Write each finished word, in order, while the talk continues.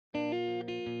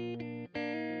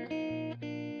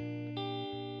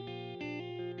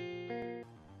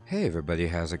Hey everybody,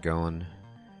 how's it going?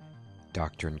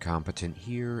 Dr. Incompetent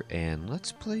here, and let's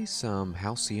play some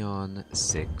Halcyon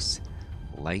 6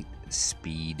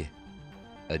 Lightspeed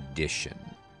Edition.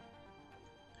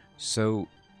 So,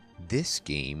 this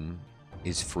game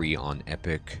is free on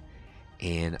Epic,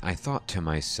 and I thought to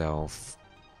myself,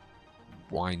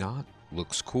 why not?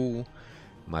 Looks cool.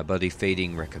 My buddy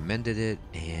Fading recommended it,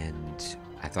 and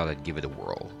I thought I'd give it a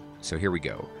whirl. So here we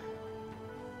go.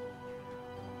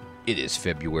 It is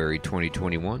February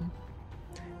 2021.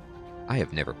 I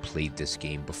have never played this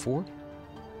game before.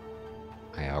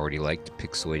 I already liked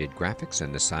pixelated graphics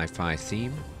and the sci-fi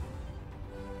theme.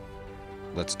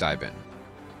 Let's dive in.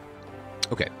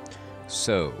 Okay,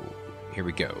 so here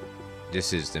we go.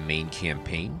 This is the main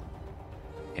campaign,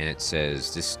 and it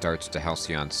says this starts the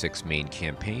Halcyon 6 main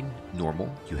campaign.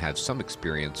 Normal. You have some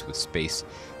experience with space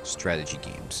strategy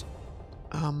games.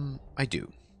 I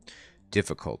do.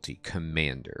 Difficulty,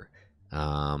 Commander.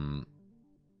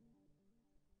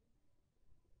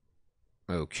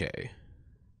 Okay.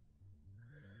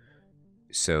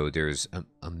 So there's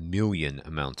a million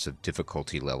amounts of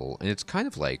difficulty level, and it's kind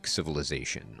of like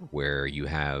Civilization, where you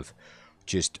have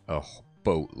just a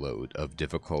boatload of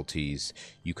difficulties.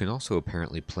 You can also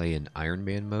apparently play in Iron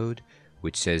Man mode,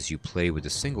 which says you play with a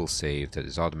single save that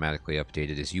is automatically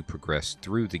updated as you progress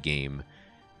through the game,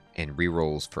 and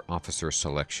rerolls for officer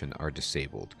selection are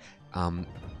disabled.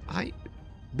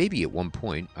 Maybe at one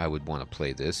point I would want to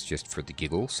play this just for the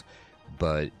giggles,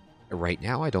 but right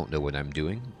now I don't know what I'm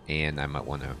doing, and I might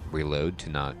want to reload to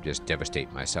not just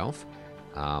devastate myself.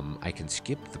 I can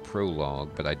skip the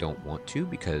prologue, but I don't want to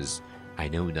because I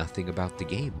know nothing about the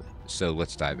game. So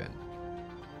let's dive in.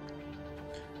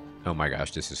 Oh my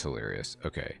gosh, this is hilarious.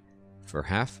 Okay. For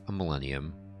half a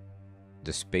millennium,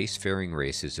 the spacefaring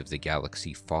races of the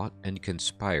galaxy fought and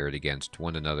conspired against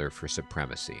one another for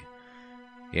supremacy.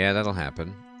 Yeah, that'll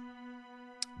happen.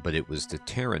 But it was the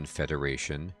Terran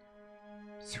Federation,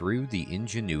 through the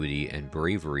ingenuity and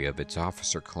bravery of its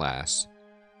officer class,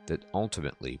 that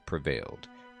ultimately prevailed.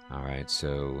 Alright,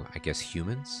 so I guess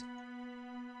humans?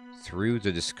 Through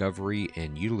the discovery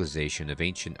and utilization of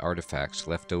ancient artifacts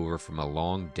left over from a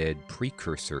long-dead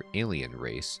precursor alien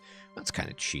race. That's kind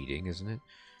of cheating, isn't it?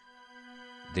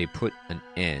 They put an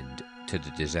end to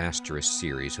the disastrous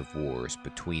series of wars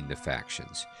between the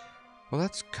factions. Well,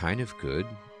 that's kind of good,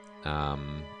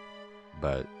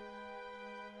 but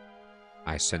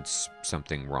I sense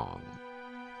something wrong.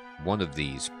 One of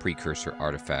these precursor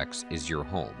artifacts is your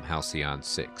home, Halcyon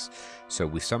 6. So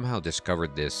we somehow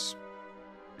discovered this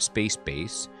space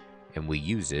base, and we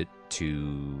use it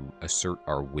to assert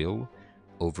our will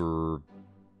over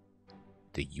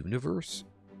the universe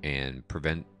and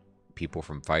prevent people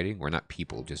from fighting. Or not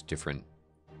people, just different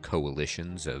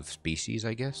coalitions of species,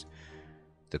 I guess.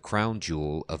 The crown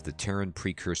jewel of the Terran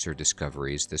precursor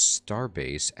discoveries, the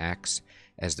Starbase acts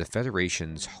as the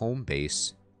Federation's home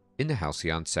base in the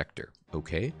Halcyon sector.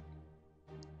 Okay?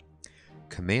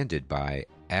 Commanded by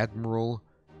Admiral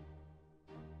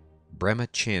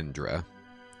Brahmachandra,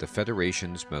 the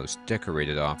Federation's most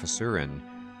decorated officer and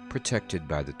protected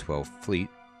by the 12th Fleet,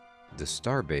 the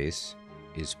Starbase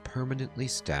is permanently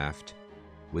staffed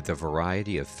with a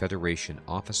variety of Federation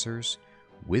officers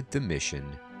with the mission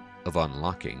of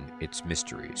unlocking its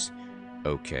mysteries.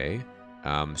 Okay,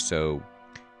 so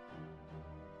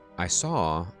I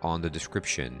saw on the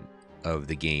description of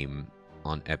the game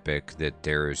on Epic that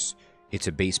it's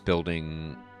a base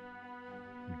building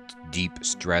deep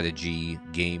strategy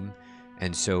game,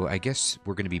 and so I guess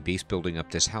we're going to be base building up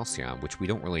this Halcyon, which we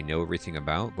don't really know everything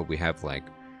about, but we have like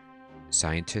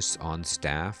scientists on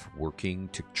staff working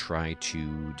to try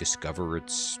to discover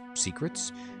its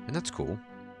secrets, and that's cool.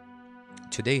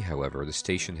 Today, however, the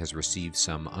station has received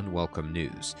some unwelcome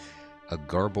news. A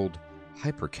garbled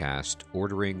hypercast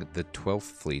ordering the 12th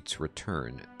Fleet's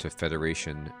return to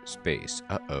Federation space.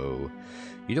 Uh-oh.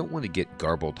 You don't want to get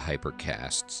garbled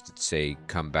hypercasts that say,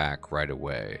 come back right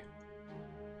away.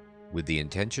 With the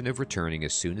intention of returning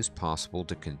as soon as possible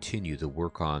to continue the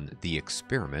work on the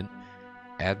experiment,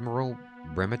 Admiral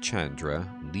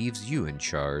Brahmachandra leaves you in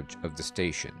charge of the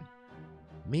station.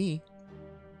 Me?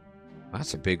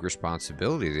 That's a big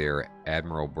responsibility there,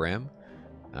 Admiral Brem.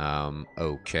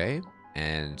 Okay.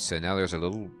 And so now there's a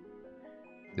little...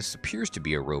 This appears to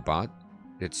be a robot.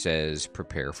 It says,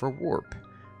 prepare for warp.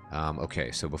 Okay,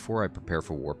 so before I prepare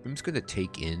for warp, I'm just going to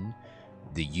take in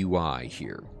the UI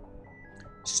here.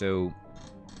 So,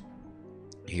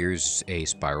 here's a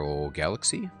spiral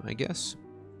galaxy, I guess.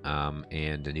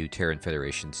 And the new Terran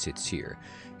Federation sits here.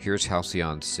 Here's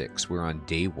Halcyon 6. We're on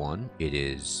day 1. It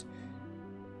is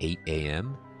 8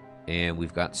 a.m. And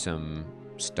we've got some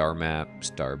star map,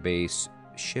 star base,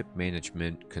 ship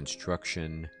management,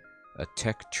 construction, a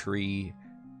tech tree,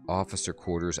 officer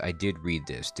quarters. I did read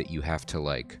this, that you have to,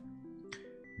 like,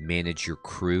 manage your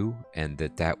crew, and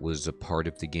that was a part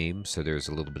of the game, so there's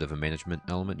a little bit of a management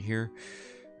element here.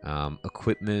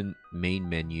 Equipment, main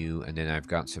menu, and then I've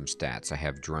got some stats. I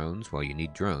have drones. Well, you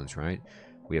need drones, right?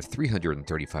 We have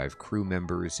 335 crew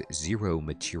members, 0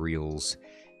 materials,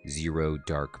 0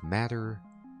 dark matter,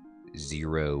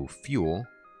 0 fuel.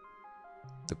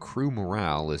 The crew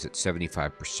morale is at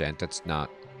 75%. That's not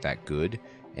that good.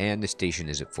 And the station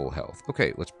is at full health.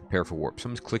 Okay, let's prepare for warp.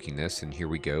 Someone's clicking this, and here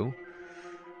we go.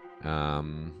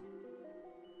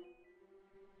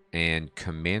 And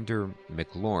Commander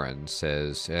McLaurin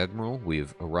says, Admiral,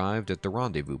 we've arrived at the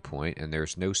rendezvous point, and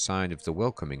there's no sign of the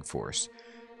welcoming force.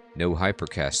 No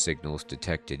hypercast signals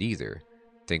detected either.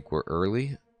 Think we're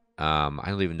early? I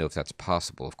don't even know if that's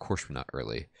possible. Of course we're not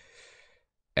early.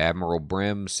 Admiral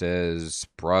Brem says,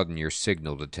 broaden your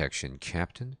signal detection,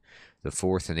 Captain. The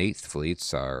 4th and 8th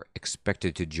fleets are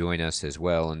expected to join us as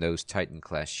well, and those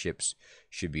Titan-class ships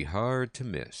should be hard to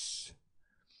miss.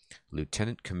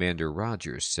 Lieutenant Commander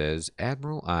Rogers says,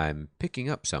 Admiral, I'm picking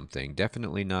up something.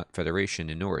 Definitely not Federation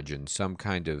in origin. Some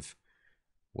kind of...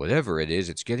 whatever it is,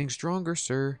 it's getting stronger,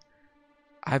 sir.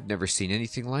 I've never seen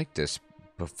anything like this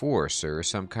before, sir.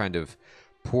 Some kind of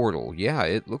portal. Yeah,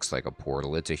 it looks like a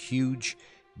portal. It's a huge,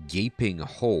 gaping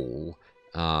hole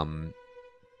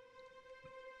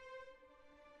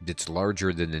that's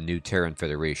larger than the new Terran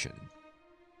Federation.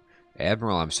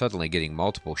 Admiral, I'm suddenly getting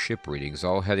multiple ship readings,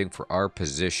 all heading for our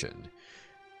position.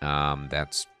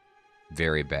 That's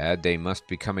very bad. They must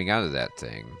be coming out of that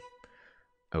thing.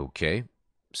 Okay,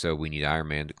 so we need Iron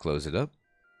Man to close it up.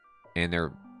 And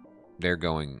they're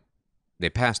going... they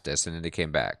passed us, and then they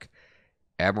came back.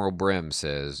 Admiral Brem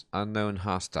says, unknown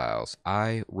hostiles.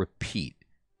 I repeat,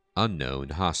 unknown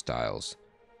hostiles.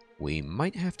 We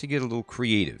might have to get a little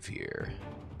creative here.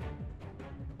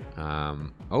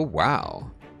 Oh,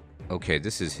 wow. Okay,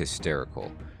 this is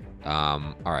hysterical.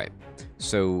 Alright,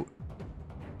 so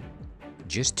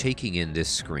just taking in this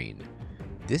screen,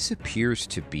 this appears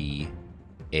to be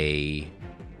a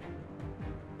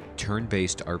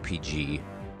turn-based RPG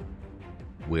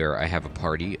where I have a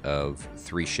party of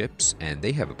 3 ships, and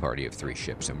they have a party of 3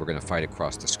 ships, and we're going to fight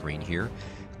across the screen here,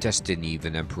 Destiny of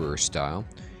an Emperor style,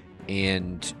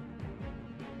 and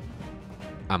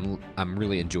I'm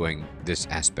really enjoying this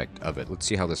aspect of it. Let's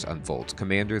see how this unfolds.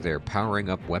 Commander, they're powering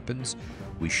up weapons.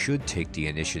 We should take the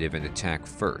initiative and attack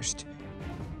first.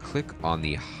 Click on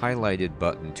the highlighted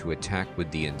button to attack with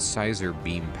the incisor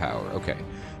beam power. Okay,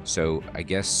 so I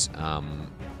guess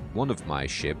one of my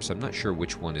ships, I'm not sure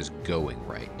which one is going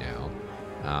right now,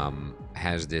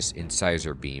 has this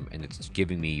incisor beam, and it's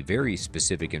giving me very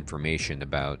specific information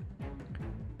about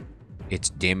its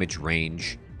damage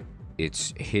range,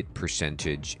 its hit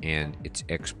percentage, and its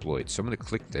exploits. So I'm going to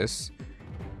click this,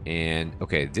 and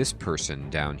okay, this person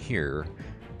down here,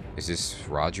 is this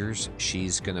Rogers?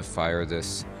 She's going to fire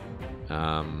this,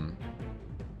 and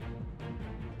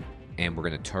we're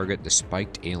going to target the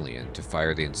spiked alien to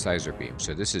fire the incisor beam.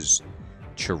 So this is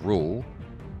Charul.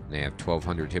 They have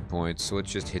 1,200 hit points, so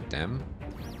let's just hit them.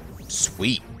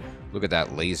 Sweet! Look at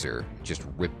that laser, just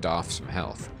ripped off some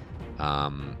health.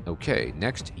 Okay,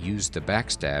 next, use the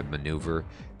backstab maneuver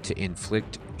to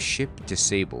inflict ship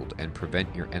disabled and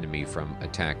prevent your enemy from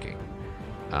attacking.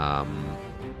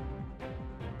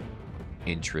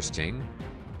 Interesting.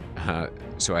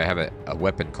 So I have a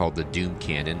weapon called the Doom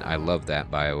Cannon. I love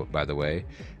that, by the way.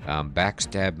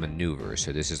 Backstab maneuver.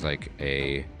 So this is like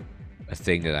a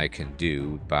thing that I can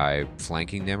do by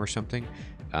flanking them or something.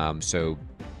 So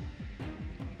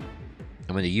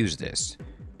I'm going to use this.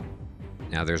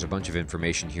 Now there's a bunch of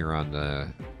information here on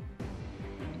the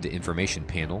information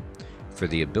panel for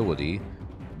the ability.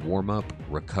 Warm up,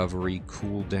 recovery,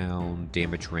 cooldown,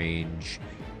 damage range.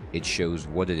 It shows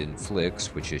what it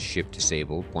inflicts, which is ship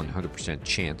disabled, 100%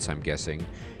 chance, I'm guessing.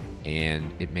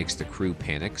 And it makes the crew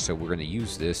panic, so we're going to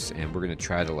use this, and we're going to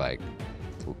try to, like,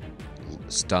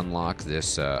 stun lock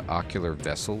this ocular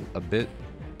vessel a bit.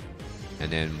 And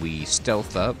then we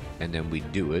stealth up, and then we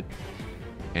do it,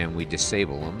 and we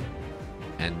disable them.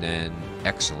 And then,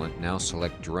 excellent, now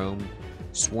select drone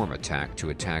swarm attack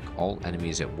to attack all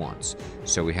enemies at once.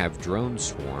 So we have drone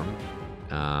swarm,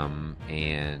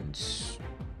 and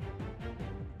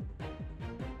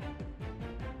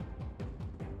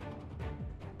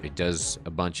it does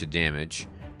a bunch of damage.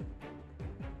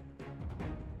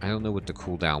 I don't know what the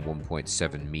cooldown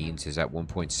 1.7 means. Is that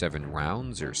 1.7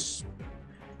 rounds, or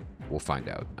we'll find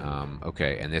out.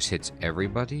 Okay, and this hits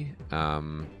everybody.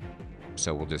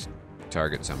 So we'll just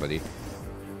target somebody,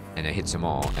 and it hits them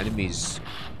all. Enemies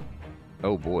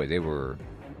Oh boy, they were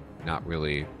not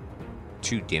really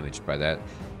too damaged by that.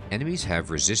 Enemies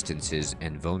have resistances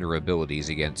and vulnerabilities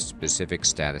against specific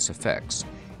status effects.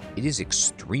 It is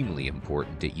extremely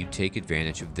important that you take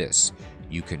advantage of this.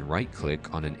 You can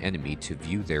right-click on an enemy to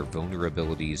view their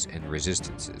vulnerabilities and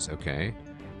resistances, okay?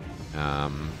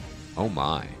 Oh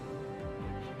my.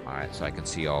 Alright, so I can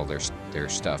see all their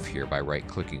stuff here by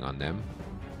right-clicking on them.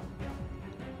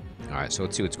 Alright, so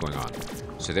let's see what's going on.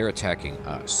 So they're attacking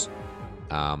us.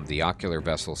 The ocular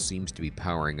vessel seems to be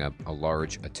powering up a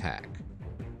large attack.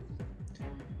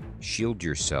 Shield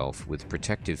yourself with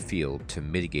protective field to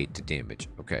mitigate the damage.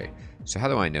 Okay, so how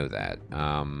do I know that?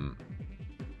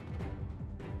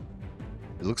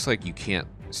 It looks like you can't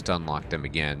stun lock them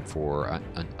again for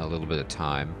a little bit of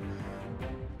time.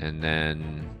 And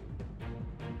then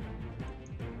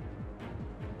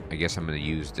I guess I'm going to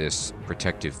use this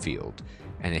protective field.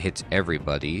 And it hits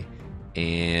everybody.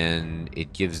 And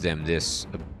it gives them this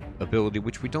ability,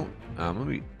 which we don't... let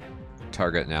me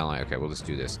target an ally. Okay, well, let's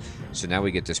do this. So now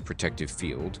we get this protective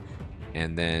field.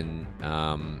 And then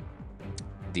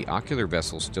the ocular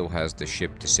vessel still has the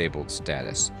ship disabled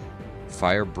status.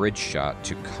 Fire bridge shot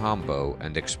to combo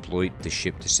and exploit the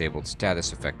ship disabled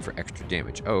status effect for extra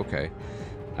damage. Oh, okay.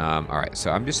 Alright,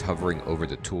 so I'm just hovering over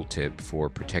the tooltip for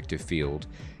protective field,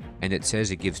 and it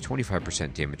says it gives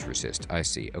 25% damage resist. I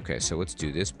see. Okay, so let's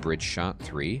do this. Bridge shot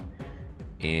 3,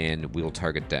 and we'll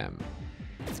target them.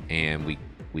 And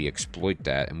we exploit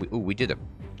that, and we did a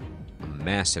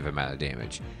massive amount of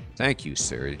damage. Thank you,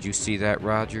 sir. Did you see that,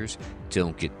 Rogers?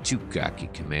 Don't get too cocky,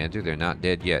 Commander. They're not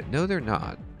dead yet. No, they're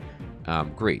not.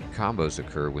 Great. Combos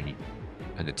occur when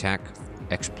an attack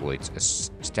exploits a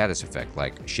status effect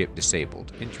like ship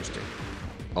disabled. Interesting.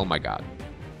 Oh my god.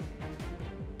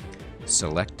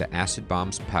 Select the acid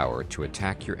bomb's power to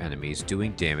attack your enemies,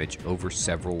 doing damage over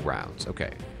several rounds.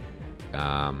 Okay.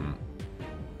 Alright,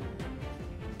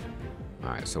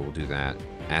 so we'll do that.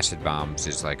 Acid bombs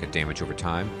is like a damage over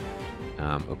time.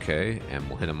 Okay, and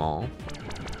we'll hit them all.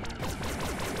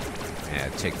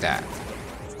 And take that.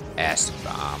 Acid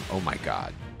bomb. Oh my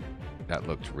god. That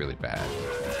looked really bad.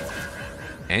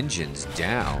 Engines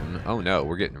down. Oh no,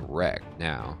 we're getting wrecked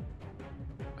now.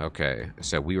 Okay,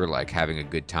 so we were like having a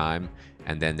good time,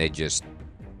 and then they just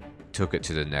took it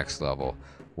to the next level.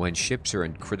 When ships are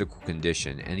in critical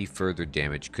condition, any further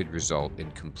damage could result in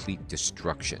complete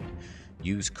destruction.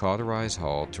 Use cauterize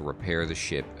hull to repair the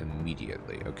ship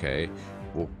immediately. Okay,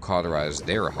 we'll cauterize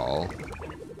their hull.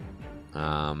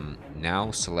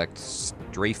 Now select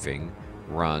strafing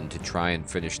run to try and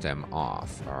finish them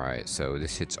off. Alright, so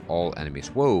this hits all enemies.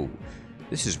 Whoa,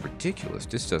 this is ridiculous.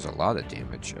 This does a lot of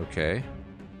damage. Okay.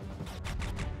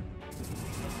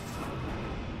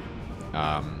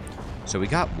 So we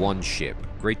got one ship.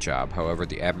 Great job. However,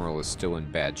 the Admiral is still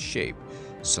in bad shape.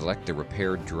 Select the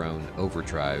repair drone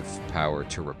overdrive power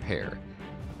to repair.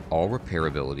 All repair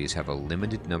abilities have a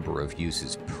limited number of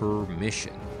uses per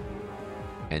mission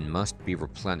and must be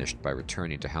replenished by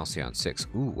returning to Halcyon 6.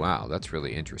 Ooh, wow, that's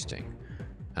really interesting.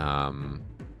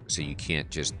 So you can't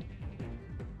just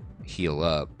heal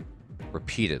up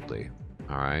repeatedly.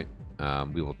 Alright.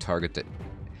 We will target the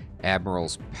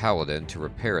Admiral's Paladin to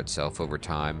repair itself over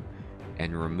time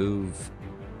and remove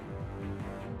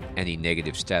any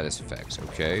negative status effects.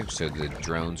 Okay, so the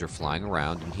drones are flying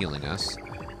around and healing us.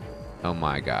 Oh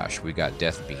my gosh, we got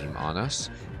Death Beam on us.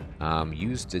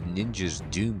 Use the Ninja's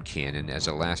Doom Cannon as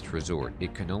a last resort.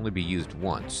 It can only be used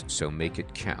once, so make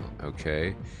it count,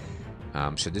 okay?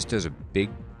 So this does a big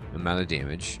amount of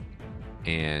damage.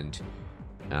 And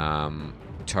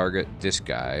target this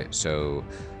guy, so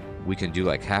we can do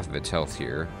like half of its health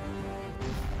here.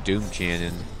 Doom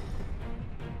Cannon.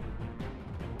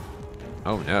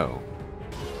 Oh no.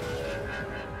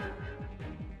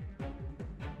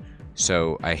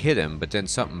 So I hit him, but then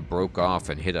something broke off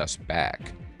and hit us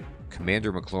back.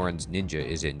 Commander McLaurin's Ninja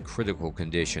is in critical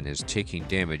condition, is taking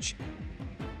damage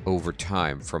over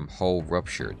time from hull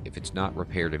ruptured. If it's not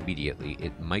repaired immediately,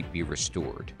 it might be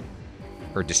restored.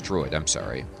 Or destroyed, I'm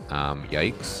sorry.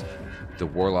 Yikes. The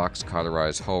Warlock's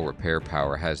cauterized hull repair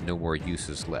power has no more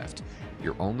uses left.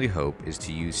 Your only hope is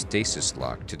to use stasis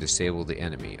lock to disable the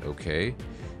enemy, okay?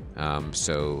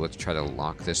 So let's try to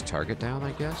lock this target down,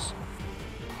 I guess.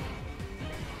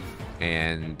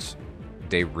 And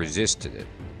they resisted it.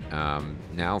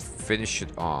 Now finish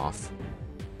it off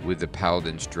with the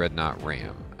Paladin's Dreadnought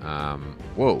Ram.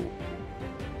 Whoa.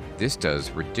 This does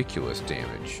ridiculous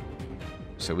damage.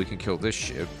 So we can kill this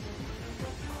ship.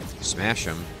 Smash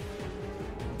him.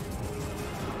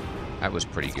 That was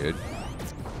pretty good.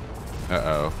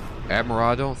 Uh-oh.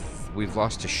 Admiral, we've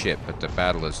lost a ship, but the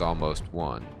battle is almost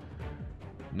won.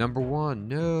 Number 1,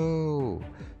 no!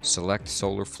 Select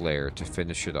solar flare to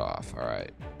finish it off.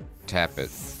 Alright. Tap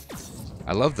it.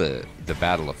 I love the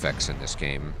battle effects in this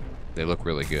game. They look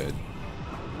really good.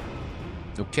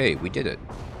 Okay, we did it.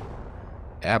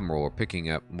 Admiral, we're picking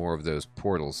up more of those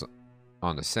portals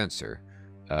on the sensor.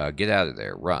 Get out of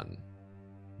there. Run.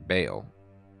 Bail.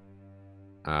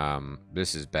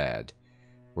 This is bad.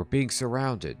 We're being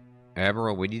surrounded.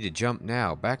 Admiral, we need to jump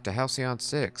now. Back to Halcyon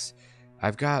 6.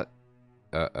 I've got...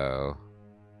 Uh-oh.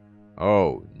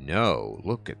 Oh, no.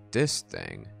 Look at this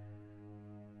thing.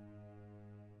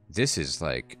 This is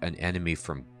like an enemy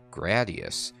from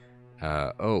Gradius.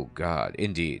 Oh, God.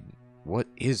 Indeed. What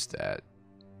is that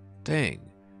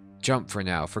thing? Jump for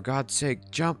now. For God's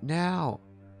sake, jump now.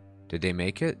 Did they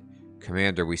make it?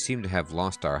 Commander, we seem to have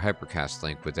lost our hypercast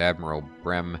link with Admiral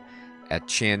Brem at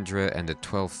Chandra and the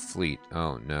 12th Fleet.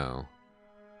 Oh, no.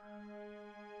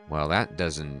 Well, that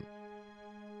doesn't...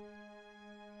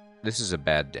 This is a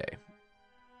bad day.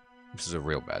 This is a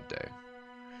real bad day.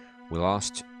 We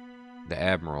lost the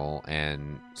Admiral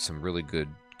and some really good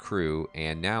crew,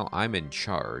 and now I'm in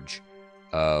charge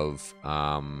of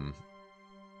the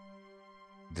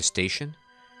station,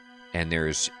 and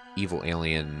there's evil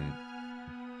alien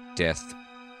death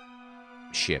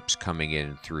ships coming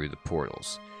in through the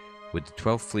portals. With the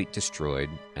 12th Fleet destroyed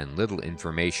and little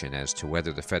information as to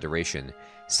whether the Federation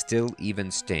still even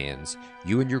stands,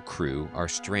 you and your crew are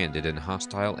stranded in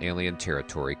hostile alien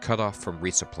territory, cut off from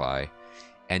resupply,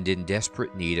 and in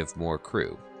desperate need of more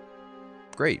crew.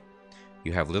 Great.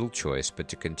 You have little choice but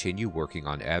to continue working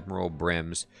on Admiral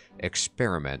Brem's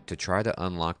experiment to try to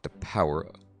unlock the power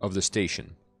of the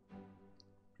station.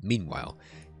 Meanwhile,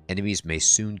 enemies may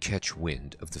soon catch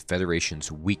wind of the Federation's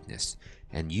weakness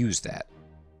and use that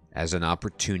as an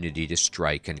opportunity to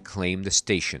strike and claim the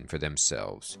station for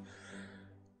themselves.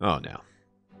 Oh, no.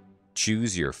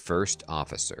 Choose your first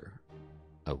officer.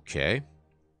 Okay.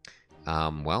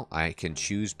 Well, I can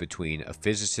choose between a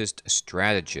physicist, a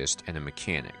strategist, and a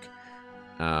mechanic.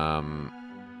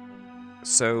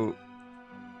 So...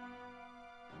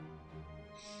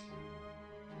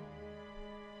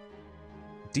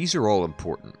 These are all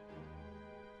important.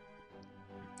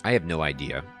 I have no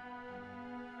idea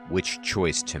which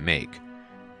choice to make.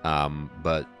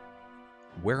 But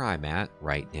where I'm at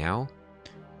right now,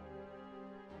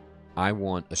 I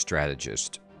want a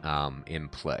strategist in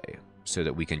play so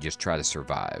that we can just try to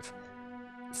survive.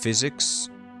 Physics,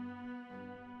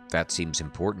 that seems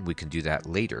important. We can do that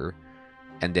later.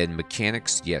 And then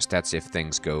mechanics, yes, that's if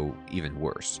things go even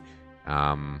worse.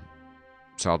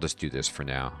 So I'll just do this for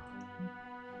now.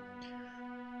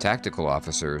 Tactical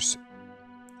officers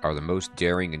are the most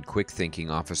daring and quick-thinking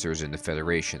officers in the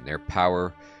Federation. Their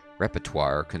power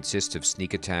repertoire consists of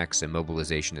sneak attacks,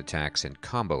 immobilization attacks, and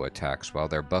combo attacks, while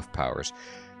their buff powers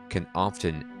can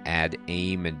often add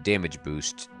aim and damage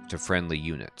boost to friendly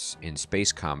units. In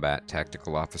space combat,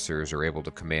 tactical officers are able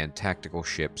to command tactical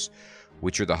ships,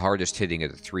 which are the hardest hitting of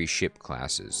the 3 ship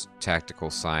classes: tactical,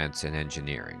 science, and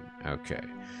engineering. Okay,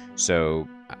 so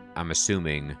I'm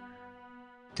assuming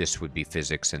this would be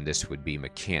physics and this would be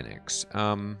mechanics.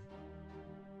 I'm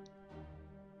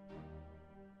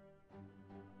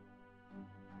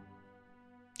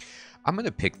going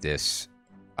to pick this.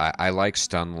 I like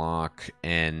Stunlock,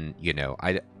 and, you know,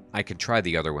 I could try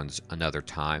the other ones another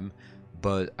time,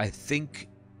 but I think,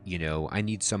 you know, I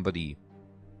need somebody...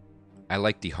 I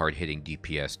like the hard-hitting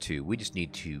DPS too. We just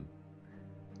need to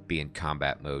be in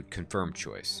combat mode. Confirm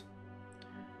choice.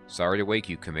 Sorry to wake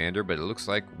you, Commander, but it looks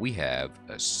like we have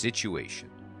a situation.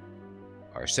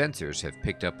 Our sensors have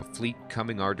picked up a fleet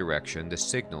coming our direction. The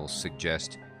signals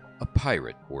suggest a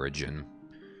pirate origin.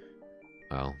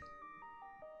 Well,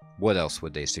 what else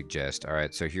would they suggest?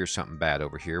 Alright, so here's something bad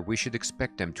over here. We should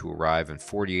expect them to arrive in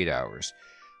 48 hours.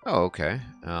 Oh, okay.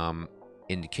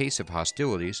 In the case of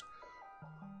hostilities,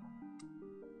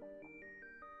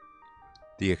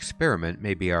 the experiment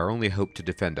may be our only hope to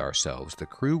defend ourselves. The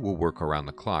crew will work around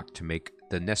the clock to make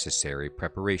the necessary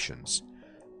preparations.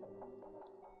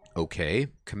 Okay,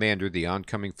 Commander, the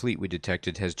oncoming fleet we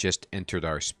detected has just entered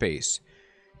our space.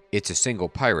 It's a single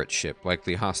pirate ship,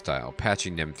 likely hostile,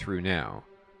 patching them through now.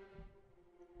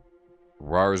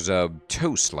 Rarzub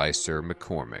Toe Slicer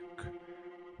McCormick.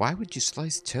 Why would you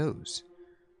slice toes?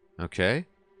 Okay.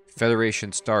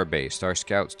 Federation Starbase. Our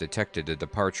scouts detected the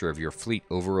departure of your fleet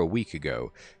over a week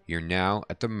ago. You're now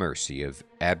at the mercy of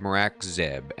Admiral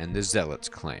Zeb and the Zealots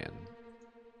clan.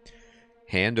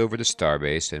 Hand over to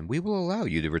Starbase, and we will allow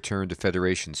you to return to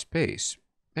Federation space.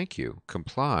 Thank you.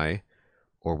 Comply,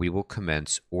 or we will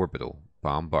commence orbital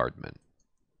bombardment.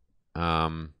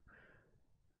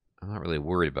 I'm not really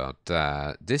worried about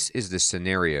that. This is the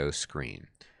scenario screen.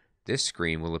 This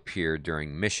screen will appear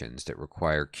during missions that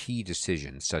require key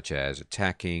decisions such as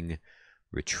attacking,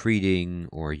 retreating,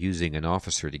 or using an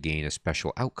officer to gain a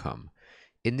special outcome.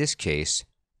 In this case,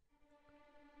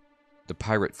 the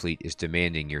pirate fleet is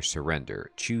demanding your surrender.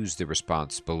 Choose the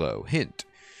response below. Hint: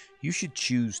 you should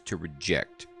choose to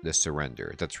reject the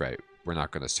surrender. That's right, we're not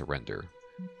going to surrender.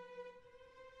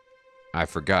 I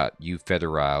forgot, you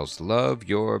Federals love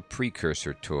your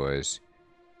precursor toys.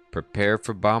 Prepare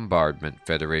for bombardment,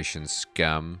 Federation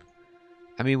scum.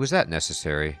 I mean, was that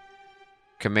necessary?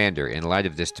 Commander, in light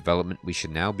of this development, we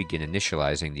should now begin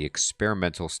initializing the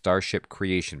experimental starship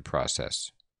creation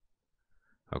process.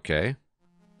 Okay.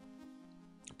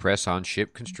 Press on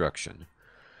ship construction.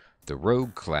 The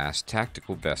Rogue class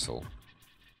tactical vessel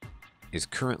is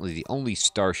currently the only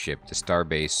starship the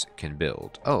starbase can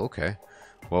build. Oh, okay.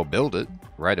 Well, build it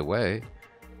right away.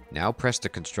 Now press the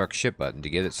construct ship button to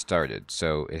get it started.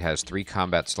 So it has 3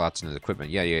 combat slots in the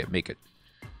equipment. Yeah, make it.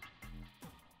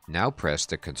 Now press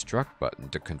the construct button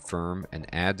to confirm and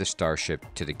add the starship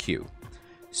to the queue.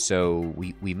 So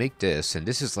we make this, and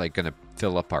this is like going to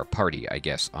fill up our party, I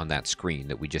guess, on that screen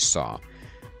that we just saw.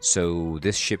 So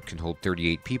this ship can hold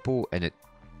 38 people, and it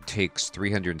takes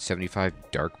 375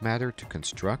 dark matter to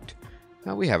construct.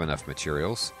 Now we have enough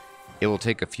materials. It will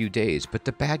take a few days, but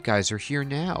the bad guys are here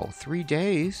now. 3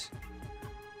 days.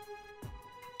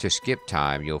 To skip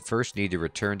time, you'll first need to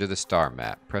return to the star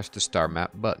map. Press the star map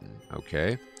button,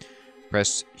 okay?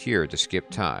 Press here to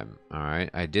skip time. Alright,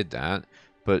 I did that.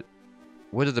 But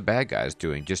what are the bad guys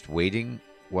doing? Just waiting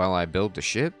while I build the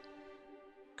ship?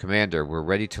 Commander, we're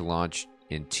ready to launch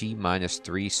in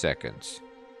T-3 seconds.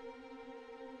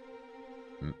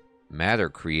 Matter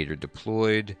creator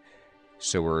deployed.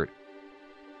 So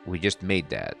we just made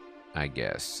that, I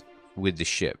guess, with the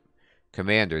ship.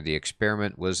 Commander, the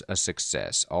experiment was a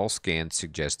success. All scans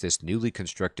suggest this newly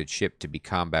constructed ship to be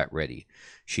combat ready.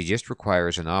 She just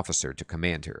requires an officer to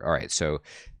command her. Alright, so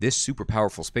this super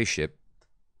powerful spaceship,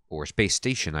 or space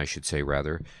station I should say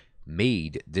rather,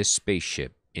 made this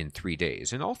spaceship in 3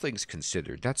 days. And all things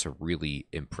considered, that's a really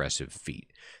impressive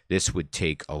feat. This would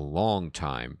take a long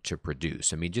time to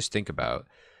produce. I mean, just think about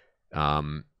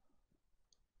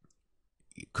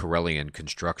Corellian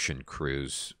construction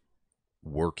crews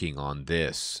working on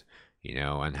this, you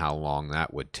know, and how long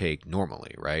that would take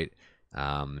normally, right?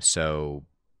 So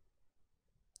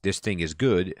this thing is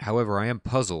good. However, I am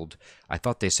puzzled. I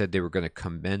thought they said they were going to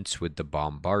commence with the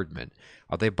bombardment.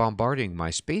 Are they bombarding my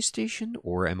space station,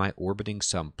 or am I orbiting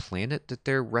some planet that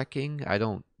they're wrecking? I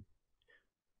don't...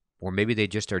 Or maybe they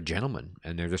just are gentlemen,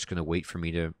 and they're just going to wait for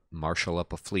me to marshal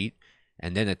up a fleet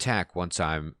and then attack once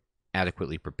I'm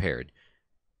adequately prepared.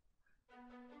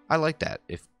 I like that,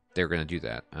 if they're going to do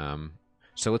that.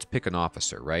 So let's pick an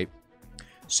officer, right?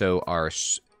 So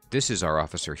this is our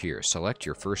officer here. Select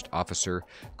your first officer,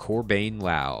 Corbane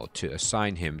Lau, to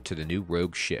assign him to the new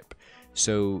rogue ship.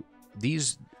 So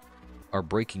these are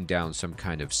breaking down some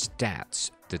kind of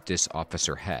stats that this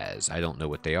officer has. I don't know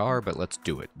what they are, but let's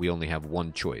do it. We only have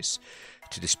one choice.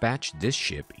 To dispatch this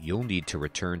ship, you'll need to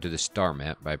return to the star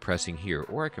map by pressing here,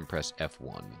 or I can press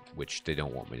F1, which they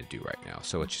don't want me to do right now.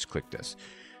 So let's just click this.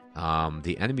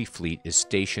 The enemy fleet is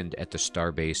stationed at the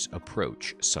starbase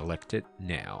approach. Select it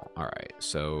now. Alright,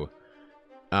 so...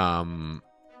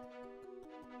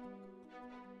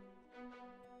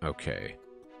 okay.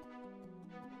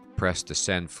 Press the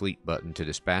send fleet button to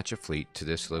dispatch a fleet to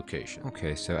this location.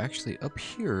 Okay, so actually up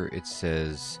here it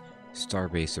says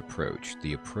starbase approach.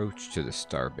 The approach to the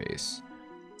starbase.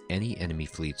 Any enemy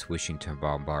fleets wishing to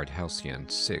bombard Halcyon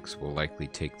 6 will likely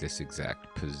take this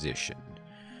exact position.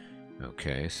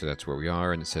 Okay, so that's where we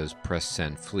are, and it says press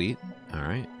send fleet.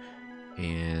 Alright.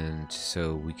 And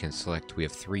so we can select, we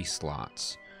have 3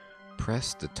 slots.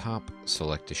 Press the top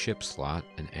select a ship slot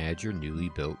and add your newly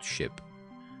built ship.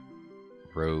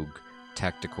 Rogue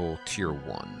Tactical Tier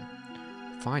 1.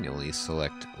 Finally,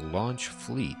 select launch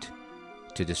fleet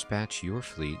to dispatch your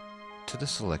fleet to the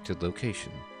selected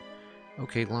location.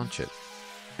 Okay, launch it.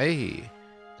 Hey!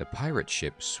 The pirate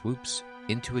ship swoops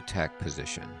into attack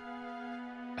position.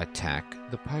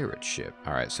 Attack the pirate ship.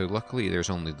 Alright, so luckily there's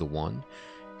only the one,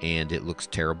 and it looks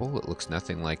terrible. It looks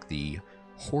nothing like the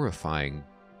horrifying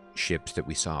ships that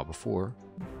we saw before.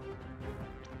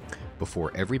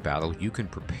 Before every battle, you can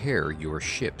prepare your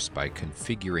ships by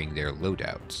configuring their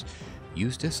loadouts.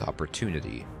 Use this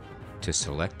opportunity to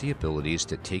select the abilities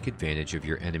that take advantage of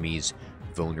your enemy's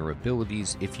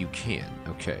vulnerabilities if you can.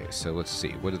 Okay, so let's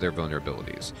see. What are their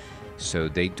vulnerabilities? So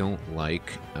they don't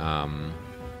like...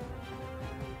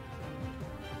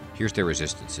 Here's their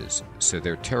resistances. So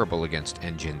they're terrible against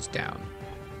engines down.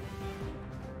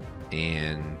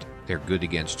 and they're good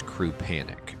against crew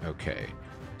panic. Okay,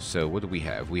 so what do we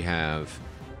have? We have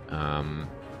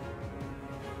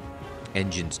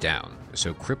engines down.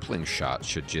 So crippling shot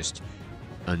should just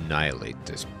annihilate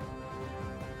this.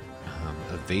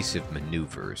 Evasive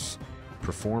maneuvers.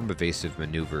 Perform evasive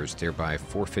maneuvers, thereby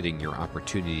forfeiting your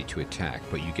opportunity to attack,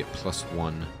 but you get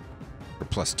 +1 or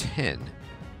 +10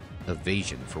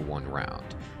 evasion for 1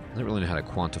 round. I don't really know how to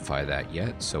quantify that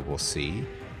yet, so we'll see.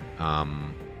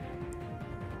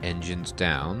 Engines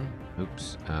down.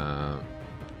 Oops.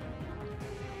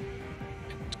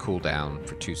 Cooldown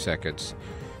for 2 seconds.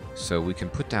 So we can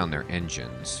put down their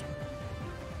engines.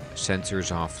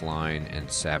 Sensors offline and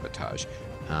sabotage.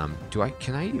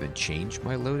 Can I even change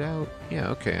my loadout? Yeah,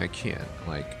 okay, I can.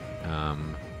 Like,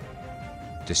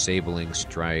 disabling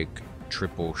strike,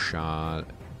 triple shot,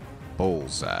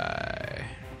 bullseye.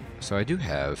 So I do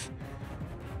have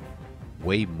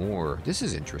way more. This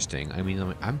is interesting. I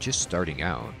mean, I'm just starting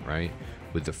out, right?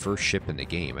 With the first ship in the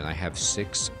game, and I have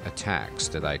 6 attacks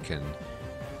that I can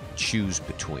choose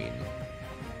between.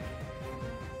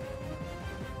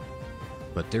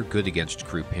 But they're good against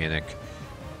crew panic.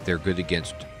 They're good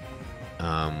against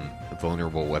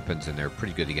vulnerable weapons, and they're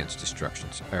pretty good against disruption.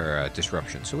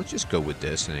 So let's just go with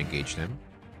this and engage them.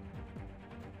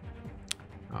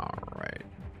 Alright.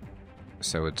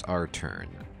 So it's our turn.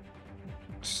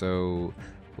 So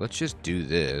let's just do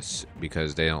this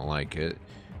because they don't like it.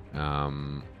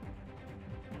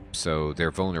 So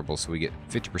they're vulnerable, so we get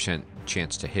 50%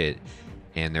 chance to hit,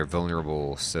 and they're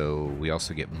vulnerable, so we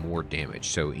also get more damage.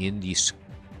 So in these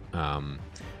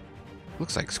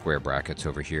looks like square brackets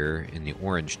over here in the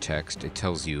orange text, it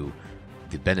tells you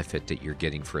the benefit that you're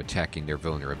getting for attacking their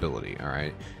vulnerability.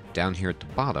 Alright, down here at the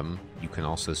bottom you can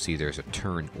also see there's a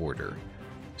turn order,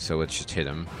 so let's just hit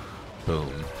them.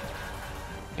 Boom.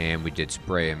 And we did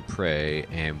spray and pray,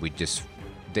 and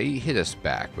they hit us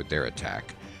back with their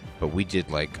attack, but we did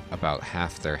like about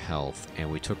half their health,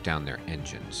 and we took down their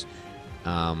engines.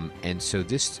 And so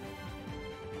this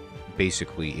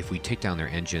basically, if we take down their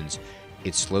engines,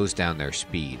 it slows down their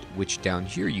speed, which down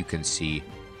here you can see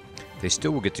they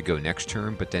still will get to go next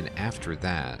turn, but then after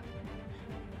that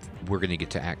we're going to get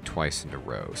to act twice in a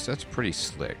row. So that's pretty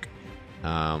slick.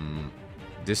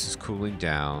 This is cooling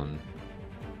down.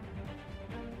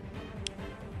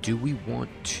 Do we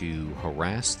want to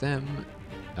harass them,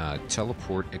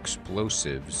 teleport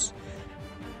explosives,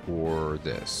 or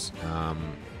this?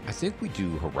 I think we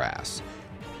do harass,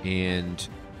 and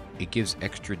it gives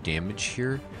extra damage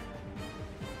here,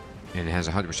 and it has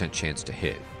a 100% chance to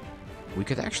hit. We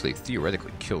could actually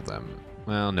theoretically kill them.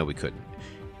 Well, no, we couldn't.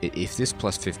 If this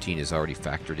 +15 is already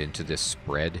factored into this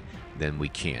spread, then we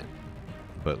can't.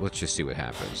 But let's just see what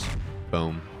happens.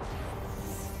 Boom.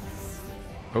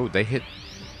 Oh,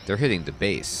 they're hitting the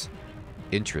base.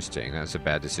 Interesting. That's a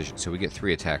bad decision. So we get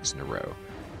 3 attacks in a row.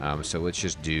 So let's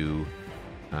just do...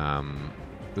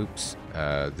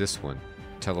 this one.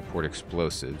 Teleport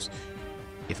explosives.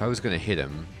 If I was going to hit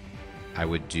him, I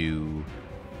would do...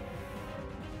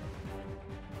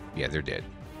 Yeah, they're dead.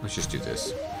 Let's just do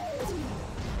this.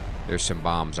 There's some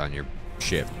bombs on your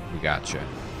ship. We gotcha.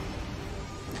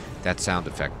 That sound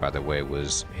effect, by the way,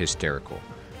 was hysterical.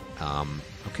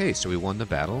 Okay, so we won the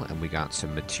battle, and we got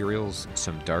some materials,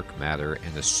 some dark matter,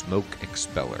 and a smoke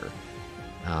expeller.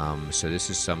 So this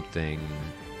is something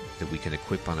that we can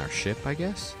equip on our ship, I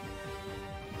guess?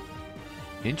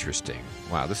 Interesting.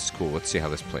 Wow, this is cool. Let's see how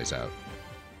this plays out.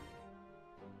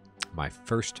 My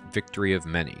first victory of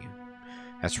many.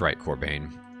 That's right,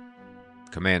 Corbane.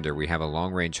 Commander, we have a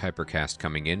long-range hypercast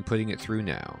coming in, putting it through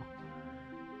now.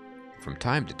 From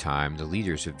time to time, the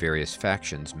leaders of various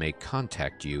factions may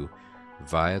contact you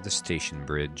via the station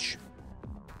bridge.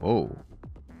 Oh.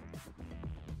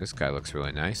 This guy looks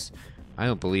really nice. I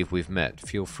don't believe we've met.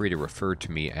 Feel free to refer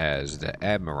to me as the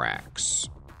Admirax.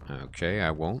 Okay,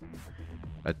 I won't.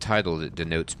 A title that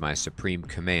denotes my supreme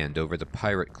command over the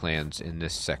pirate clans in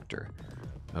this sector.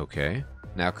 Okay.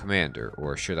 Now, Commander,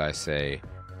 or should I say,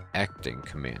 Acting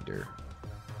Commander.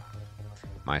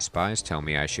 My spies tell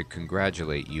me I should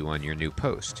congratulate you on your new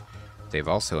post. They've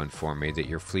also informed me that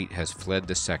your fleet has fled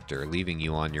the sector, leaving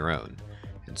you on your own.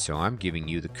 And so I'm giving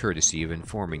you the courtesy of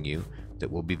informing you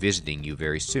that we'll be visiting you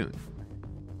very soon.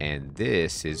 And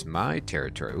this is my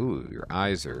territory. Ooh, your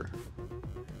eyes are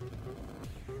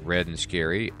red and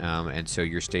scary, and so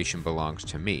your station belongs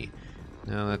to me.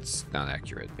 No, that's not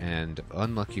accurate. And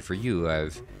unlucky for you,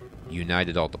 I've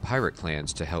united all the pirate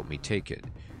clans to help me take it.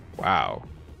 Wow.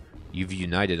 You've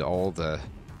united all the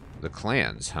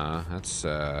clans, huh?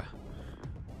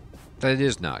 That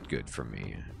is not good for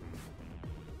me.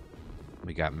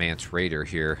 We got Mance Raider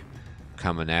here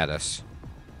coming at us.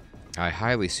 I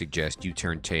highly suggest you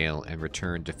turn tail and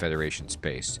return to Federation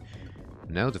space.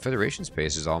 No, the Federation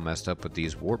space is all messed up with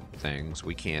these warp things.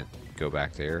 We can't go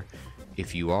back there.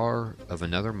 If you are of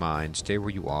another mind, stay where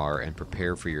you are and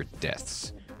prepare for your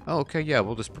deaths. Oh, okay, yeah,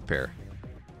 we'll just prepare.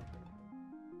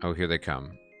 Oh, here they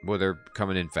come. Well, they're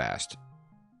coming in fast.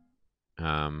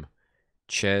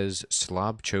 Ches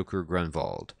Slobchoker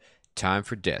Grunwald. Time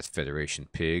for death, Federation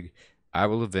pig. I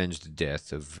will avenge the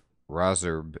death of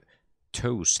Razerb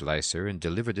Toe Slicer and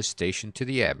deliver this station to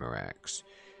the Admirax.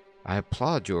 I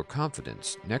applaud your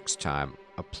confidence. Next time,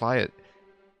 apply it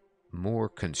more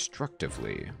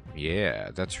constructively.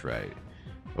 Yeah, that's right.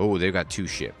 Oh, they've got 2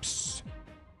 ships.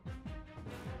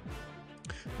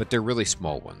 But they're really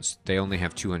small ones. They only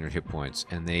have 200 hit points,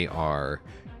 and they are...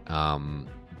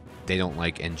 they don't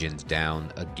like engines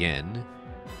down again.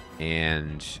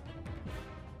 And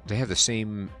they have the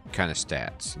same kind of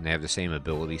stats. And they have the same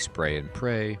ability, spray and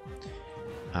pray.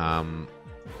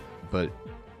 But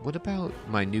what about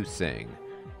my new thing?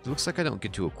 It looks like I don't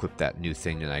get to equip that new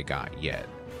thing that I got yet.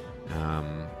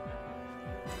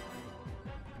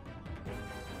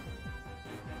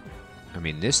 I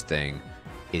mean, this thing,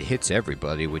 it hits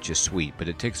everybody, which is sweet, but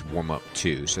it takes warm-up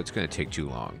too, so it's going to take too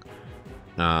long.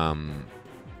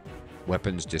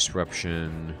 Weapons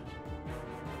disruption.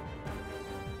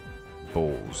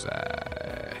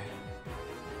 Bullseye.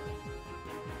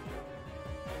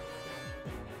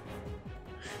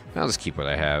 I'll just keep what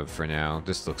I have for now.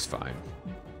 This looks fine.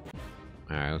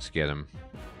 Alright, let's get them.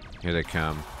 Here they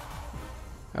come.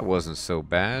 That wasn't so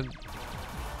bad.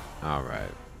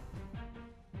 Alright.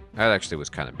 That actually was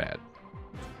kind of bad.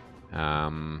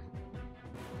 Alright,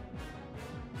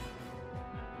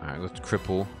 let's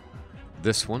cripple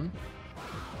this one.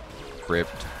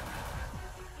 Cripped.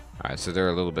 Alright, so they're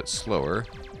a little bit slower.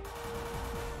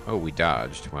 Oh, we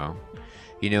dodged. Well,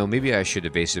 you know, maybe I should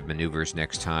evasive maneuvers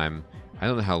next time. I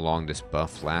don't know how long this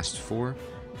buff lasts for.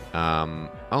 Oh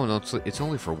no, it's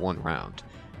only for 1 round.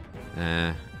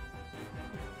 I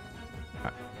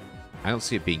don't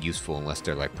see it being useful unless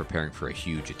they're like preparing for a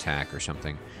huge attack or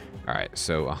something. Alright,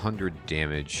 so 100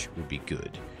 damage would be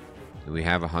good. Do we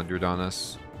have 100 on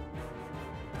us?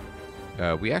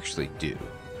 We actually do.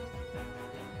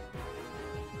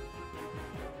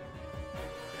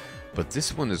 But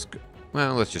this one is...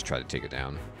 Well, let's just try to take it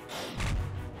down.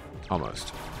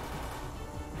 Almost.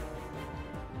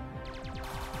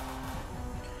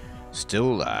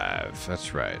 Still alive.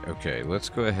 That's right. Okay, let's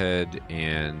go ahead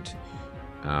and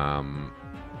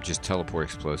just teleport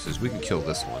explosives. We can kill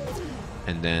this one.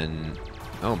 And then...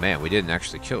 Oh man, we didn't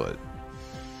actually kill it.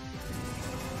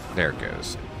 There it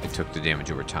goes. It took the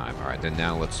damage over time. Alright, then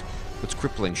now let's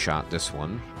crippling shot this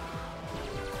one.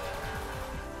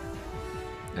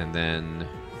 And then...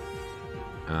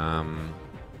 I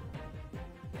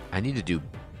need to do...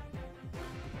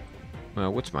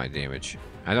 Well, what's my damage?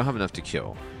 I don't have enough to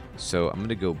kill. So I'm going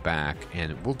to go back,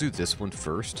 and we'll do this one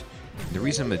first. And the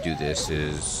reason I'm going to do this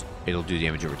is it'll do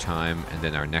damage over time, and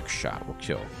then our next shot will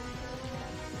kill.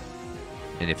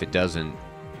 And if it doesn't,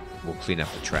 we'll clean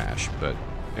up the trash. But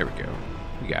there we go.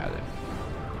 We got it.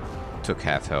 Took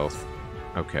half health.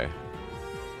 Okay.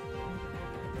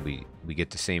 We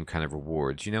get the same kind of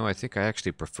rewards. You know, I think I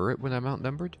actually prefer it when I'm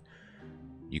outnumbered.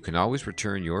 You can always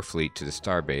return your fleet to the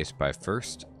starbase by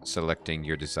first selecting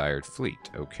your desired fleet.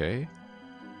 Okay.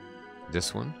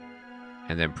 This one.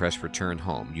 And then press return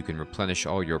home. You can replenish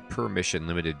all your per mission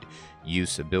limited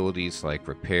use abilities like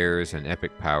repairs and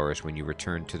epic powers when you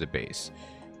return to the base.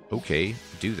 Okay,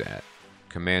 do that.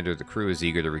 Commander, the crew is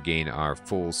eager to regain our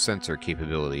full sensor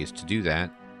capabilities. To do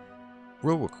that,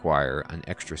 will require an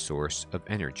extra source of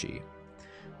energy.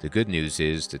 The good news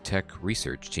is the tech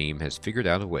research team has figured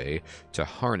out a way to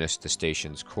harness the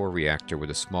station's core reactor with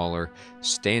a smaller,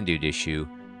 standard issue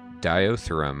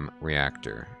diotherm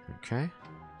reactor. Okay.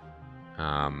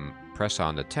 Press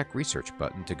on the tech research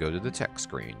button to go to the tech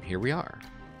screen. Here we are.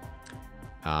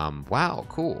 Wow,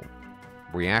 cool.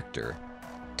 Reactor.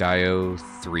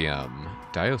 Diotherm.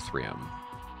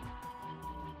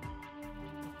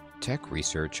 Tech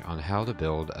research on how to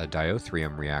build a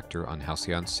diotherm reactor on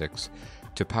Halcyon 6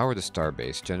 to power the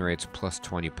starbase generates plus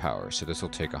 20 power. So this will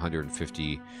take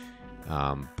 150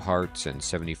 parts and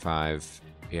 75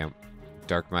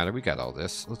 dark matter. We got all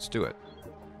this. Let's do it.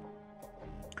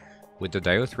 With the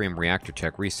diotherm reactor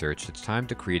tech research, it's time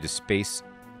to create a space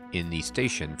in the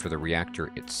station for the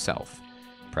reactor itself.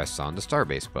 Press on the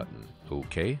starbase button.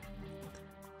 Okay.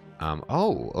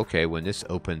 Oh, okay. When this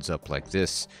opens up like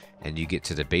this and you get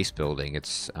to the base building,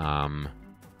 it's kind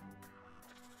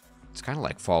of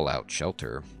like Fallout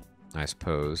Shelter, I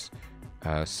suppose.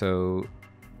 So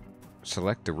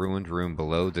Select the ruined room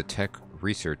below the tech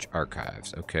research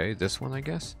archives. Okay, this one, I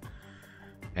guess.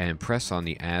 And press on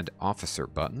the Add Officer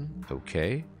button.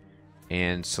 Okay.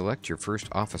 And select your first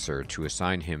officer to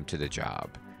assign him to the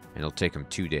job. And it'll take him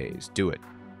 2 days. Do it.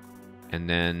 And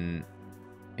then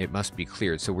it must be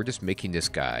cleared. So we're just making this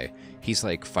guy. He's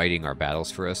like fighting our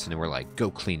battles for us. And then we're like, go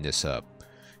clean this up.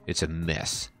 It's a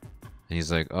mess. And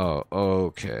he's like, oh,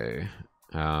 okay.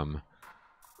 I'll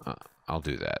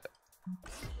do that.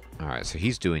 Alright, so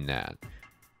he's doing that.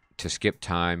 To skip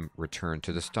time, return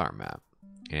to the star map.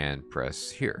 And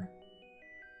press here.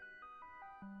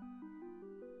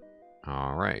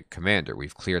 Alright, Commander,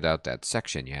 we've cleared out that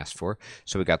section you asked for.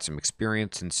 So we got some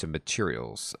experience and some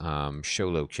materials. Show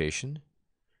location.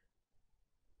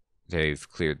 They've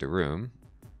cleared the room.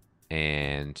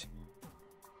 And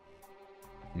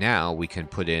now we can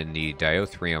put in the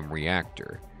diatherium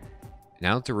reactor.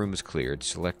 Now that the room is cleared,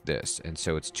 select this. And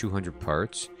so it's 200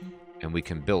 parts. And we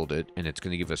can build it. And it's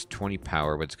going to give us 20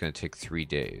 power, but it's going to take 3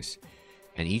 days.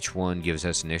 And each one gives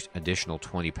us an additional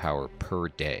 20 power per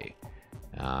day.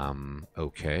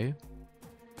 Okay.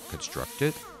 Construct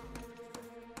it.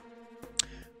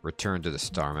 Return to the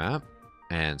star map.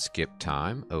 And skip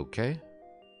time. Okay.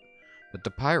 But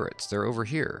the pirates, they're over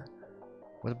here.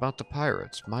 What about the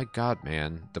pirates? My god,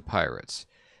 man. The pirates.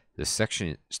 The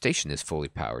station is fully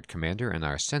powered, Commander, and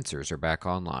our sensors are back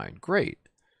online. Great.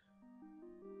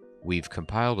 We've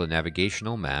compiled a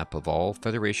navigational map of all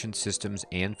Federation systems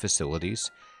and facilities.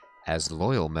 As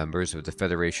loyal members of the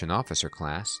Federation officer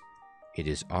class, it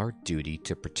is our duty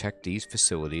to protect these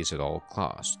facilities at all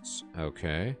costs.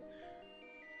 Okay.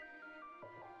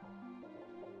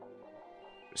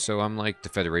 So I'm like the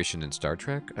Federation in Star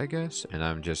Trek, I guess? And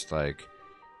I'm just like...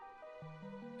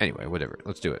 Anyway, whatever.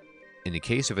 Let's do it. In the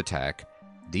case of attack,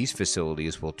 these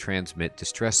facilities will transmit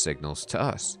distress signals to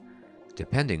us.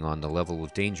 Depending on the level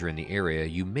of danger in the area,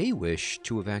 you may wish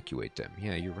to evacuate them.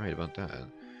 Yeah, you're right about that.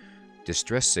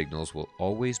 Distress signals will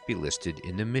always be listed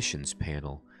in the missions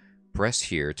panel. Press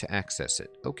here to access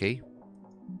it. Okay.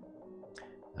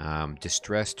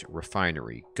 Distressed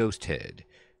refinery. Ghost Head.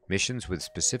 Missions with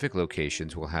specific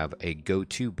locations will have a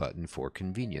go-to button for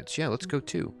convenience. Yeah, let's go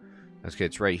to. Okay,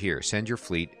 it's right here. Send your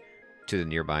fleet to the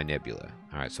nearby nebula.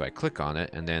 Alright, so I click on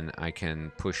it, and then I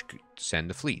can push send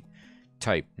the fleet.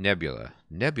 Type nebula.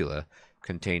 Nebula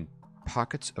contain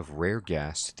pockets of rare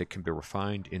gas that can be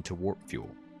refined into warp fuel.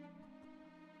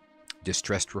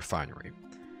 Distressed refinery.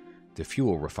 The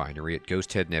fuel refinery at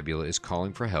Ghost Head Nebula is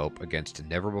calling for help against a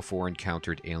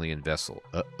never-before-encountered alien vessel.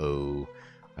 Uh-oh.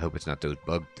 I hope it's not those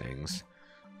bug things.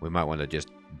 We might want to just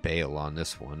bail on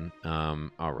this one.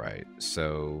 Alright,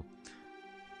 so...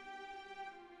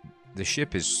 The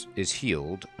ship is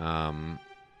healed.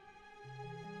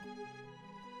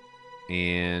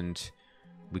 And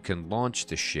we can launch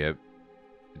the ship.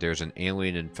 There's an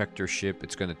alien infector ship.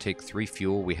 It's going to take 3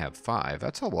 fuel. We have 5.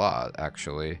 That's a lot,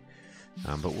 actually.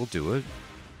 But we'll do it.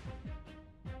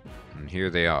 And here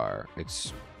they are.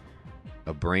 It's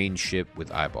a brain ship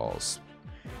with eyeballs.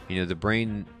 You know, the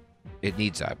brain, it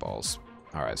needs eyeballs.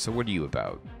 Alright, so what are you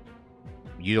about?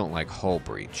 You don't like hull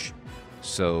breach.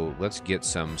 So let's get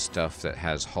some stuff that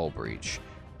has hull breach.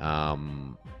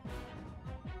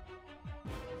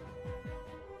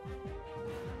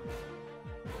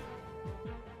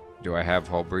 Do I have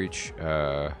hull breach?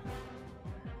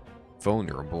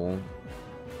 Vulnerable.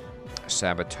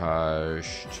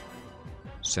 Sabotaged.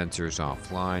 Sensors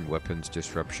offline. Weapons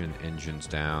disruption. Engines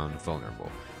down. Vulnerable.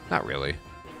 Not really.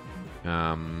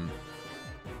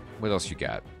 What else you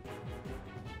got?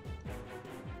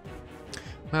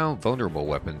 Well, vulnerable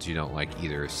weapons you don't like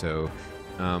either, so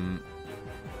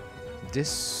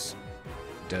this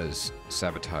does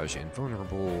sabotage and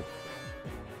vulnerable.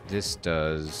 This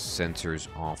does sensors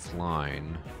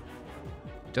offline.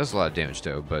 Does a lot of damage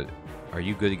though, but are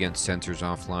you good against sensors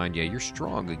offline? Yeah, you're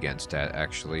strong against that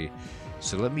actually.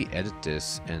 So let me edit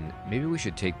this, and maybe we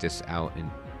should take this out and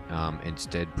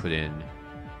instead put in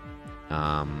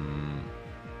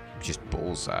just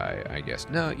bullseye, I guess.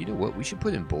 No, you know what? We should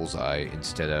put in bullseye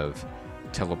instead of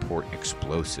teleport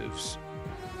explosives.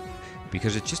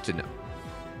 Because it's just an...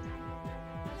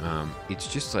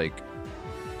 it's just like...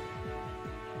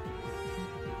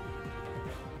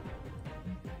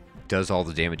 does all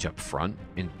the damage up front,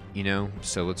 and you know?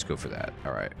 So let's go for that.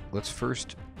 Alright, let's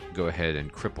first go ahead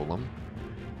and cripple them.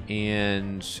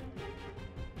 And...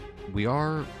 we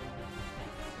are...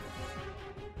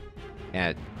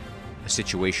 at a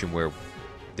situation where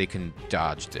they can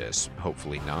dodge this.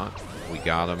 Hopefully not. We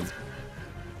got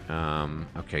them.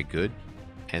 Okay, good.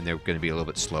 And they're going to be a little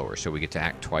bit slower, so we get to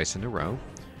act twice in a row.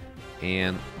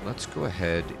 And let's go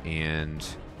ahead and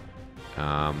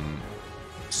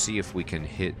See if we can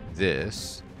hit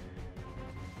this.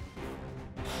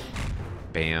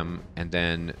 Bam. And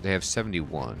then they have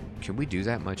 71. Can we do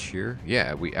that much here?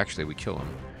 Yeah, we kill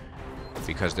them.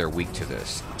 Because they're weak to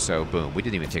this. So, boom. We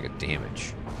didn't even take a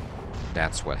damage.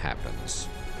 That's what happens.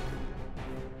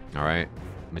 Alright.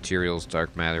 Materials,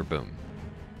 dark matter, boom.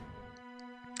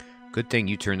 Good thing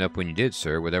you turned up when you did,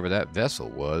 sir, whatever that vessel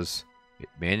was. It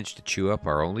managed to chew up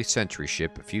our only sentry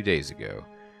ship a few days ago.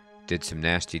 Did some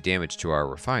nasty damage to our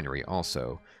refinery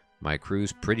also. My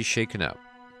crew's pretty shaken up.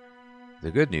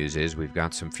 The good news is we've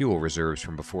got some fuel reserves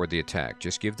from before the attack.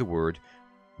 Just give the word.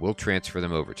 We'll transfer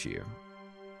them over to you.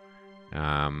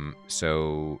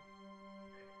 So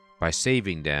by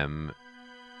saving them,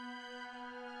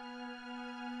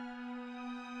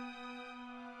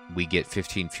 we get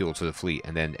 15 fuel to the fleet,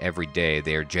 and then every day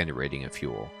they are generating a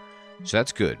fuel. So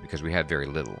that's good, because we had very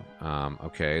little.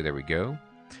 Okay, there we go.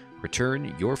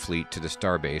 Return your fleet to the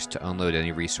starbase to unload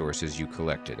any resources you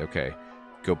collected. Okay,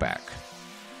 go back.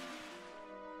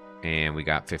 And we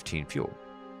got 15 fuel.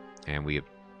 And we have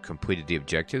completed the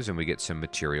objectives, and we get some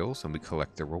materials, and we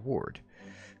collect the reward.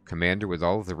 Commander, with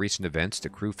all of the recent events, the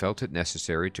crew felt it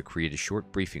necessary to create a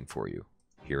short briefing for you.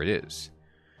 Here it is.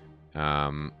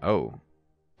 Oh.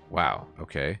 Wow,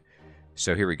 okay.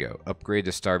 So here we go. Upgrade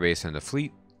the starbase and the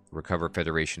fleet. Recover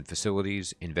Federation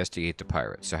facilities. Investigate the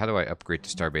pirates. So how do I upgrade the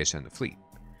starbase and the fleet?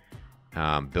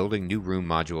 Building new room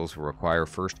modules will require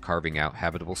first carving out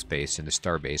habitable space in the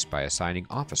starbase by assigning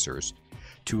officers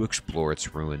to explore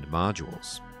its ruined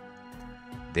modules.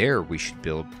 There we should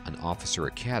build an officer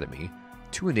academy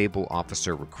to enable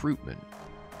officer recruitment.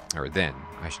 Or then,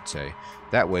 I should say.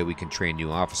 That way we can train new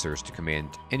officers to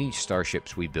command any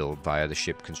starships we build via the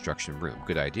ship construction room.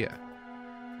 Good idea.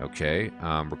 Okay,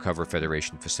 recover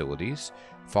Federation facilities.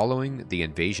 Following the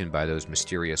invasion by those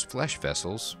mysterious flesh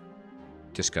vessels,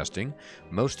 disgusting,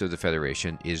 most of the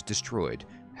Federation is destroyed.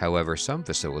 However, some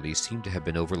facilities seem to have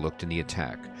been overlooked in the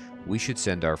attack. We should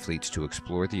send our fleets to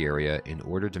explore the area in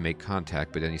order to make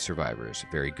contact with any survivors.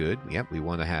 Very good. Yep, we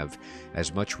want to have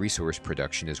as much resource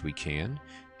production as we can.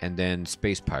 And then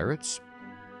space pirates.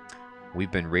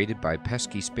 We've been raided by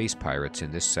pesky space pirates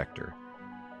in this sector.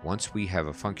 Once we have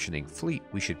a functioning fleet,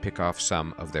 we should pick off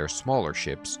some of their smaller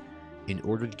ships in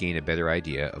order to gain a better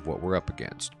idea of what we're up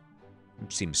against.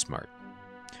 Seems smart.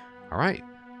 Alright,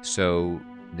 so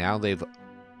now they've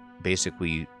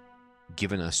basically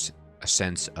given us a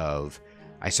sense of,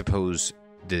 I suppose,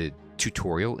 the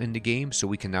tutorial in the game, so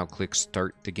we can now click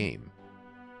Start the Game.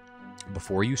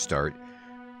 Before you start,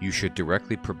 you should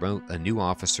directly promote a new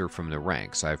officer from the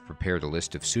ranks. I've prepared a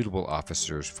list of suitable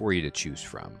officers for you to choose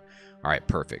from. Alright,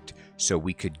 perfect. So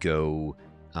we could go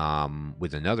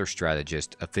with another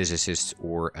strategist, a physicist,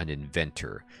 or an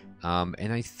inventor.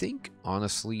 And I think,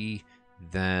 honestly,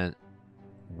 that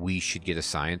we should get a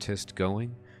scientist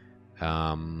going.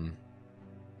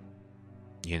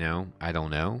 You know, I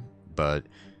don't know, but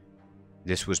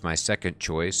this was my second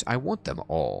choice. I want them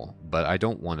all, but I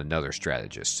don't want another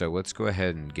strategist. So let's go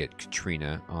ahead and get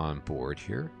Katrina on board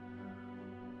here.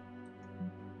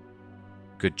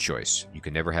 Good choice. You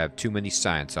can never have too many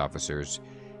science officers,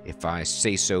 if I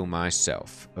say so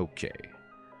myself. Okay.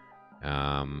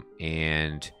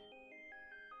 And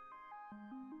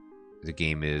the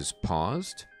game is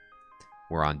paused.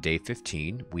 We're on day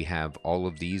 15. We have all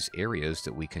of these areas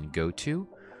that we can go to.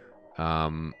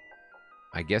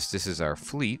 I guess this is our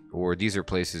fleet, or these are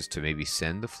places to maybe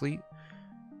send the fleet.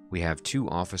 We have 2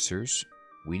 officers.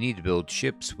 We need to build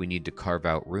ships. We need to carve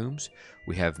out rooms.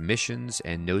 We have missions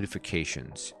and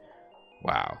notifications.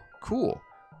 Wow, cool.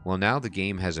 Well, now the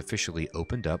game has officially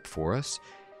opened up for us,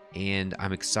 and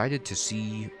I'm excited to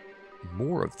see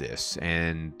more of this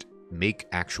and make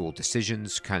actual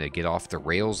decisions, kind of get off the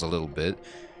rails a little bit,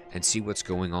 and see what's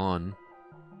going on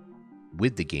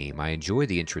with the game. I enjoy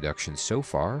the introduction so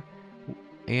far,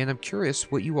 and I'm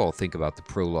curious what you all think about the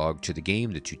prologue to the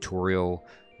game, the tutorial,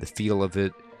 the feel of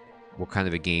it, what kind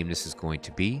of a game this is going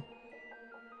to be.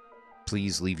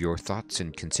 Please leave your thoughts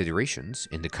and considerations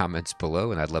in the comments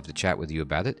below, and I'd love to chat with you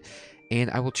about it. And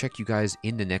I will check you guys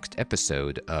in the next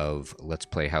episode of Let's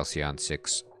Play Halcyon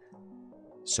 6,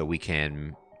 so we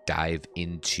can dive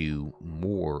into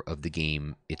more of the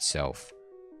game itself.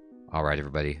 Alright,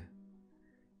 everybody.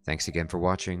 Thanks again for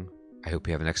watching. I hope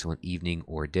you have an excellent evening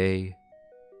or day.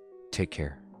 Take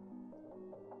care.